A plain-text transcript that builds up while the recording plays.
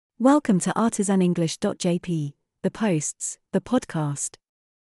Welcome to artisanenglish.jp, the posts, the podcast.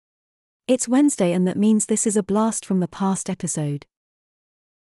 It's Wednesday and that means this is a blast from the past episode.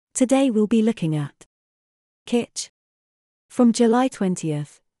 Today we'll be looking at kitsch from July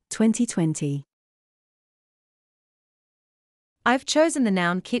 20th, 2020. I've chosen the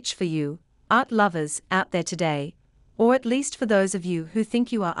noun kitsch for you, art lovers, out there today, or at least for those of you who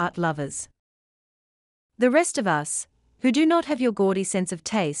think you are art lovers. The rest of us, who do not have your gaudy sense of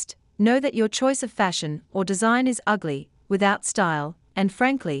taste, know that your choice of fashion or design is ugly, without style, and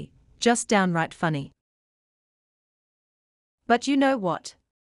frankly, just downright funny. But you know what?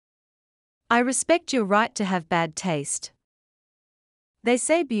 I respect your right to have bad taste. They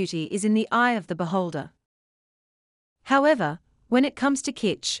say beauty is in the eye of the beholder. However, when it comes to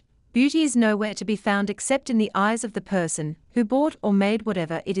kitsch, beauty is nowhere to be found except in the eyes of the person who bought or made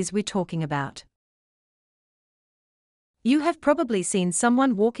whatever it is we're talking about. You have probably seen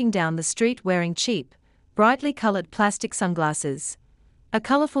someone walking down the street wearing cheap, brightly colored plastic sunglasses, a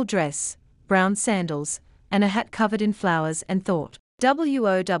colorful dress, brown sandals, and a hat covered in flowers and thought,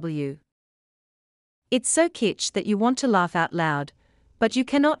 "WOW. It's so kitsch that you want to laugh out loud, but you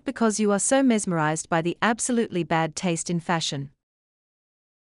cannot because you are so mesmerized by the absolutely bad taste in fashion."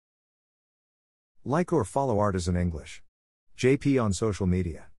 Like or follow Artisan English. JP on social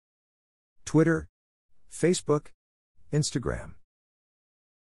media. Twitter, Facebook, Instagram.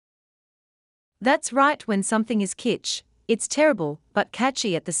 That's right, when something is kitsch, it's terrible but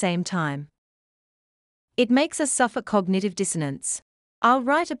catchy at the same time. It makes us suffer cognitive dissonance. I'll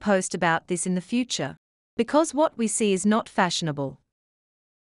write a post about this in the future, because what we see is not fashionable.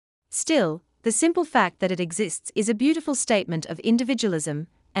 Still, the simple fact that it exists is a beautiful statement of individualism,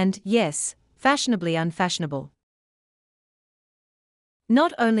 and, yes, fashionably unfashionable.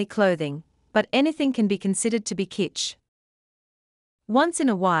 Not only clothing, but anything can be considered to be kitsch. Once in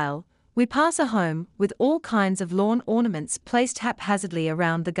a while, we pass a home with all kinds of lawn ornaments placed haphazardly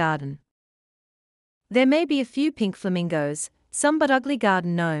around the garden. There may be a few pink flamingos, some but ugly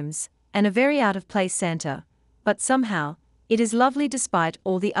garden gnomes, and a very out-of-place Santa, but somehow, it is lovely despite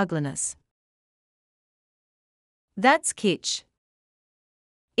all the ugliness. That's kitsch.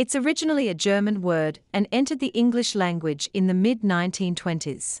 It's originally a German word and entered the English language in the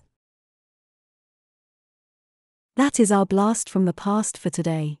mid-1920s. That is our blast from the past for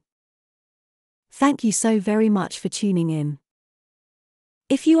today. Thank you so very much for tuning in.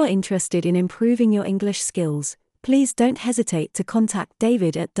 If you are interested in improving your English skills, please don't hesitate to contact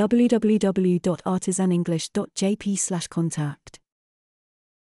David at www.artisanenglish.jp/contact.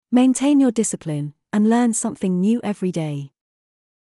 Maintain your discipline and learn something new every day.